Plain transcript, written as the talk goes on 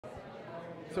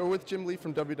So with Jim Leape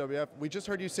from WWF, we just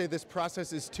heard you say this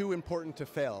process is too important to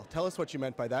fail. Tell us what you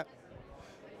meant by that.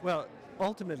 Well,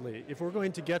 ultimately, if we're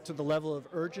going to get to the level of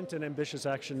urgent and ambitious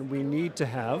action we need to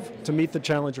have to meet the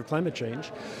challenge of climate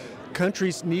change,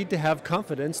 countries need to have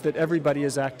confidence that everybody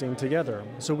is acting together.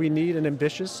 So we need an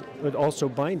ambitious but also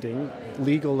binding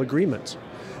legal agreement.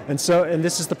 And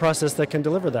this is the process that can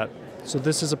deliver that. So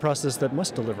this is a process that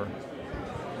must deliver.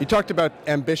 You talked about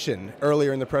ambition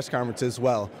earlier in the press conference as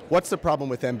well. What's the problem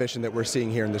with ambition that we're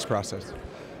seeing here in this process?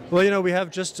 Well, we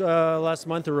have just last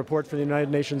month a report from the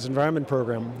United Nations Environment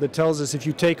Program that tells us if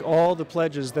you take all the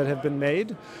pledges that have been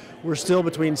made, we're still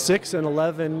between 6 and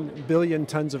 11 billion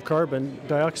tons of carbon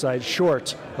dioxide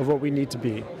short of what we need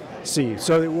to see.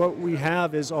 So what we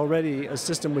have is already a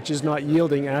system which is not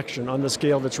yielding action on the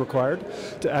scale that's required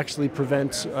to actually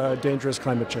prevent dangerous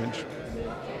climate change.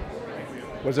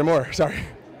 Was there more? Sorry.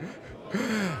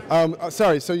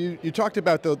 Sorry, so you talked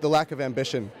about the lack of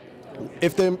ambition.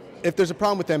 If there's a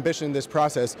problem with ambition in this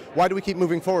process, why do we keep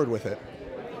moving forward with it?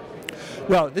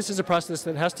 Well, this is a process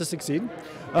that has to succeed.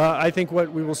 I think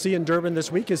what we will see in Durban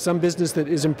this week is some business that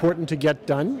is important to get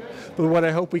done, but what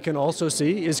I hope we can also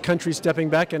see is countries stepping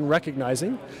back and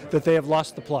recognizing that they have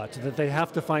lost the plot, that they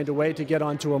have to find a way to get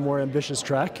onto a more ambitious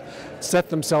track, set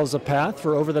themselves a path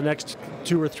for over the next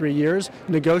 2 or 3 years,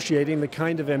 negotiating the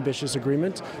kind of ambitious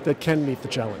agreement that can meet the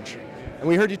challenge. And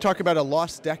we heard you talk about a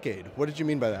lost decade. What did you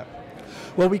mean by that?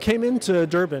 Well, we came into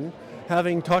Durban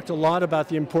having talked a lot about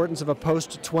the importance of a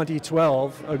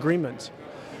post-2012 agreement.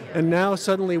 And now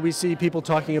suddenly we see people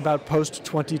talking about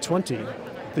post-2020.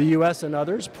 The US and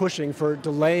others pushing for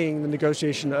delaying the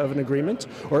negotiation of an agreement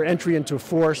or entry into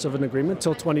force of an agreement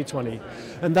till 2020.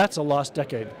 And that's a lost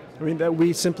decade. I mean, that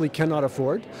we simply cannot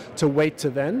afford to wait to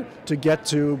then to get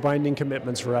to binding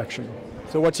commitments for action.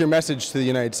 So what's your message to the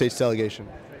United States delegation?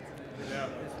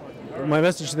 My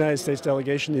message to the United States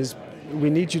delegation is we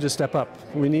need you to step up.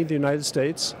 We need the United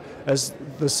States as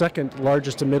the second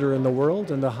largest emitter in the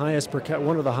world and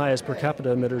one of the highest per capita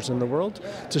emitters in the world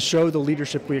to show the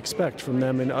leadership we expect from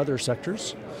them in other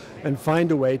sectors and find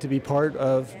a way to be part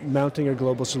of mounting a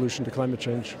global solution to climate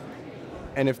change.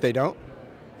 And if they don't?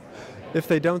 If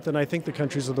they don't, then I think the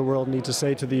countries of the world need to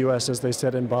say to the US, as they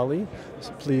said in Bali,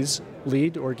 please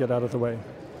lead or get out of the way.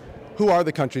 Who are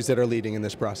the countries that are leading in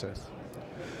this process?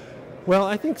 Well,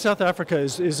 I think South Africa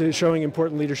is showing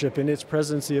important leadership in its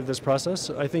presidency of this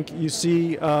process. I think you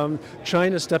see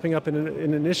China stepping up in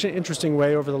an interesting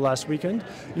way over the last weekend.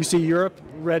 You see Europe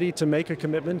ready to make a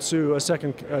commitment to a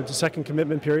second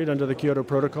commitment period under the Kyoto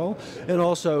Protocol, and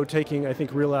also taking, I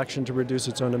think, real action to reduce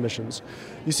its own emissions.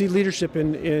 You see leadership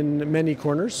in many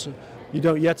corners. You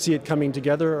don't yet see it coming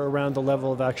together around the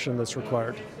level of action that's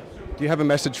required. Do you have a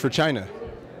message for China?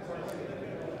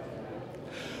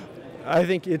 I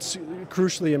think it's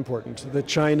crucially important that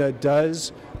China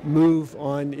does move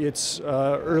on its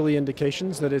early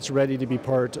indications that it's ready to be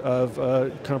part of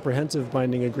a comprehensive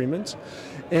binding agreement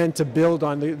and to build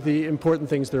on the important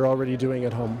things they're already doing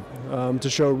at home, to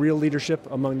show real leadership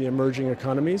among the emerging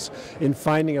economies in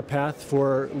finding a path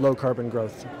for low carbon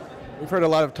growth. We've heard a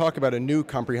lot of talk about a new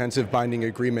comprehensive binding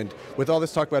agreement. With all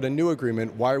this talk about a new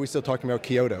agreement, why are we still talking about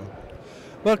Kyoto?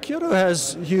 Well, Kyoto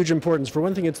has huge importance. For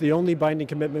one thing, it's the only binding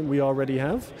commitment we already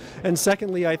have. And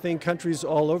secondly, I think countries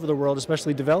all over the world,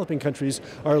 especially developing countries,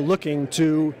 are looking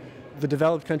to the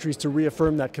developed countries to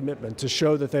reaffirm that commitment, to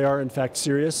show that they are in fact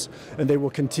serious, and they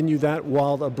will continue that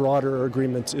while a broader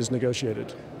agreement is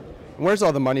negotiated. Where's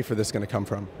all the money for this going to come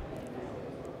from?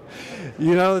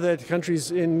 You know that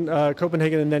countries in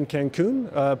Copenhagen and then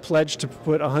Cancun pledged to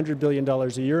put $100 billion a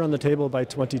year on the table by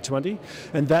 2020,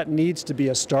 and that needs to be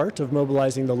a start of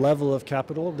mobilizing the level of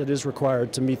capital that is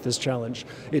required to meet this challenge.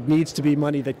 It needs to be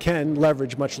money that can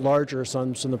leverage much larger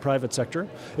sums from the private sector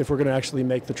if we're going to actually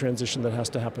make the transition that has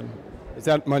to happen. Is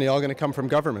that money all going to come from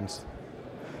governments?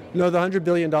 No, the $100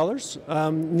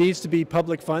 billion needs to be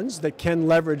public funds that can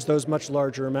leverage those much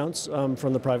larger amounts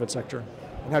from the private sector.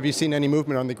 Have you seen any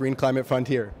movement on the Green Climate Fund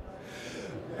here?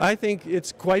 I think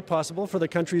it's quite possible for the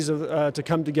countries to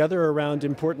come together around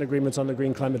important agreements on the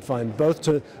Green Climate Fund, both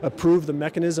to approve the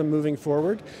mechanism moving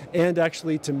forward and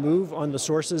actually to move on the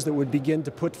sources that would begin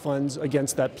to put funds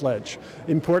against that pledge.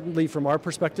 Importantly, from our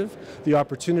perspective, the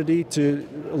opportunity to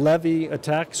levy a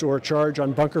tax or a charge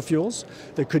on bunker fuels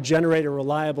that could generate a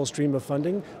reliable stream of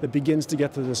funding that begins to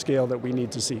get to the scale that we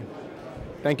need to see.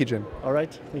 Thank you, Jim. All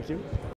right, thank you.